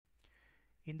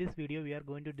In this video we are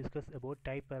going to discuss about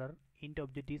type error int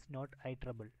object is not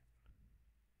iterable.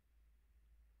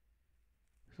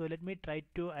 So let me try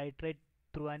to iterate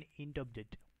through an int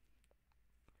object.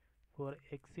 For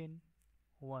x in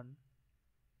 1,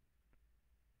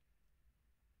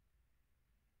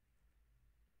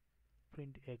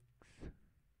 print x.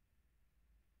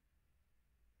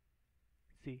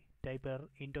 See, type error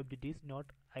int object is not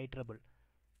iterable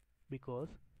because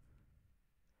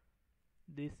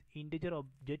this integer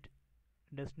object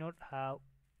does not have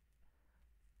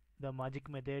the magic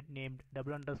method named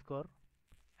double underscore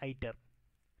iter.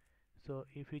 So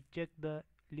if you check the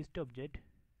list object,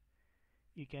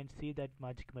 you can see that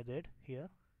magic method here.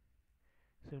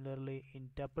 Similarly in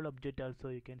tuple object also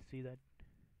you can see that,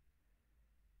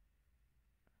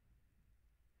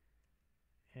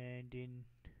 and in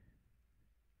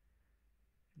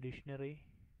dictionary.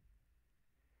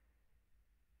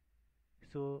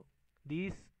 So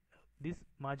this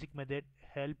magic method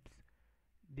helps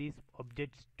these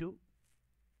objects to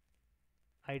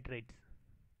iterate.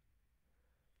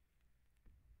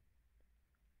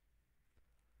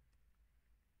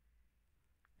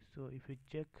 So if you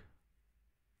check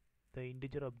the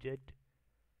integer object,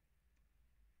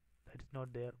 that's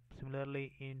not there.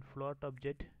 Similarly in float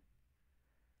object,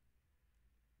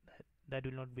 that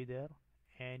will not be there,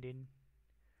 and in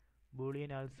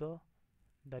boolean also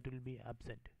that will be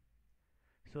absent.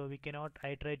 So we cannot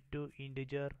iterate to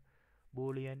integer,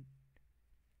 boolean,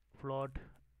 float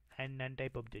and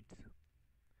non-type objects.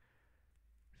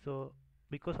 So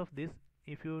because of this,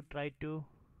 if you try to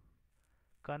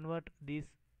convert these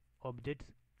objects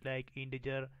like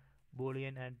integer,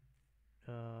 boolean and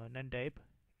non-type,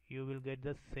 you will get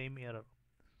the same error.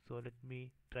 So let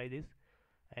me try this.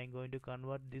 I am going to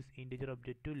convert this integer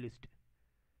object to list.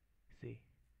 See,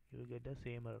 you will get the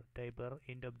same error. Type error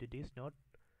int object is not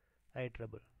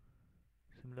iterable.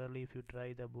 Similarly, if you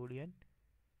try the boolean,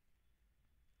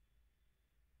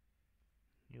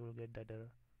 you will get that error.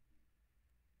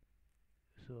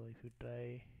 So if you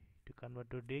try to convert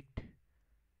to dict,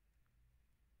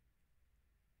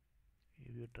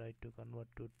 if you try to convert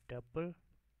to tuple,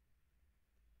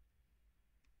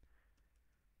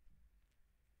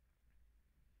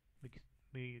 because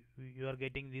you are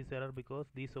getting this error because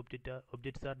these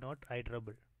objects are not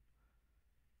iterable.